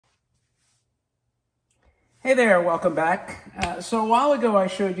Hey there, welcome back. So a while ago I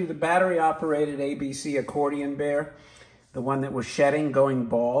showed you the battery-operated ABC accordion bear, the one that was shedding, going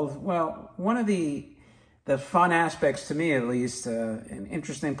bald. Well, one of the fun aspects, to me at least, and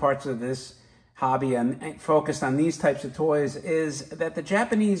interesting parts of this hobby and focused on these types of toys is that the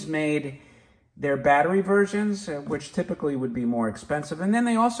Japanese made their battery versions, which typically would be more expensive. And then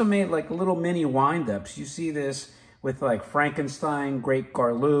they also made like little mini wind-ups. You see this with like Frankenstein, Great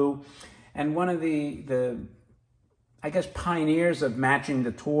Garloo. And one of the I guess, pioneers of matching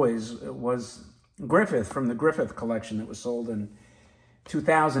the toys was Griffith from the Griffith collection that was sold in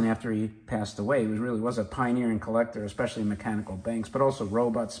 2000 after he passed away. He really was a pioneering collector, especially in mechanical banks, but also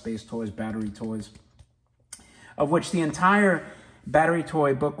robots, space toys, battery toys, of which the entire battery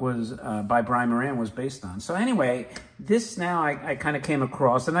toy book was by Brian Moran was based on. So anyway, this now I kind of came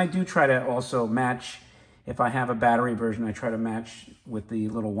across, and I do try to also match. If I have a battery version, I try to match with the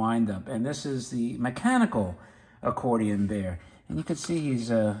little wind-up. And this is the mechanical accordion bear. And you can see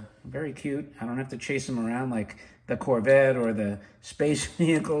he's very cute. I don't have to chase him around like the Corvette or the space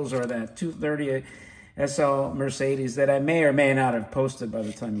vehicles or that 230 SL Mercedes that I may or may not have posted by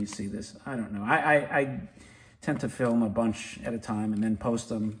the time you see this. I don't know. I tend to film a bunch at a time and then post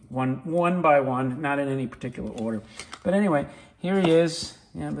them one by one, not in any particular order. But anyway, here he is.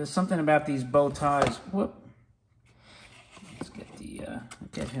 You know, there's something about these bow ties. Whoop. Let's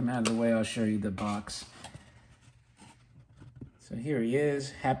get him out of the way. I'll show you the box. So here he is,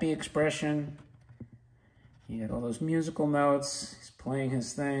 happy expression. He had all those musical notes. He's playing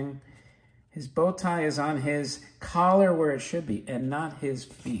his thing. His bow tie is on his collar where it should be and not his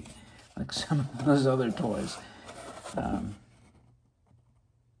feet, like some of those other toys.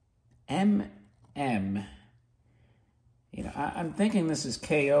 MM. You know, I'm thinking this is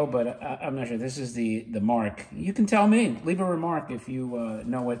KO, but I'm not sure. This is the mark. You can tell me. Leave a remark if you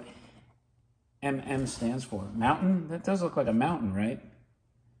know what MM stands for. Mountain? That does look like a mountain, right?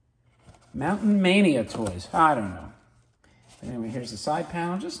 Mountain Mania toys. I don't know. But anyway, here's the side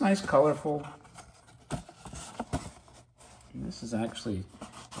panel. Just nice, colorful. And this is actually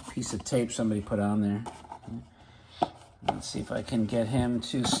a piece of tape somebody put on there. Let's see if I can get him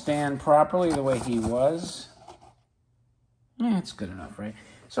to stand properly the way he was. Yeah, it's good enough, right?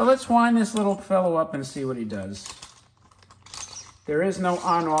 So let's wind this little fellow up and see what he does. There is no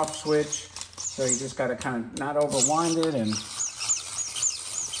on-off switch, so you just got to kind of not overwind it and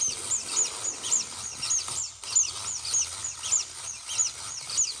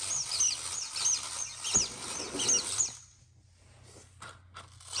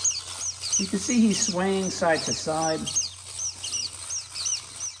you can see he's swaying side to side.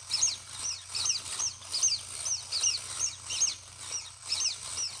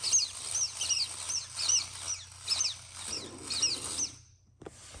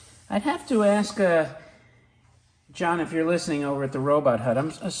 I'd have to ask John, if you're listening over at the Robot Hut,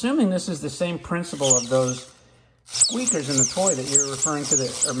 I'm assuming this is the same principle of those squeakers in the toy that you're referring to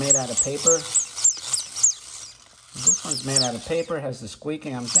that are made out of paper. This one's made out of paper, has the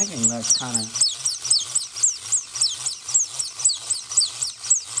squeaking. I'm thinking that's kind of...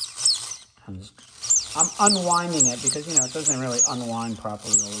 I'm unwinding it because, you know, it doesn't really unwind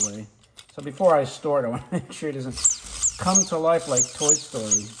properly all the way. So before I store it, I want to make sure it doesn't come to life like Toy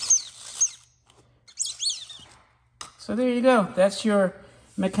Story. So there you go. That's your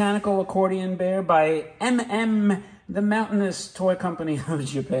mechanical accordion bear by MM, the Mountainous Toy Company of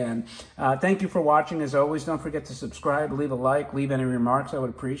Japan. Thank you for watching. As always, don't forget to subscribe, leave a like, leave any remarks. I would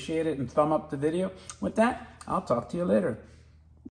appreciate it, and thumb up the video. With that, I'll talk to you later.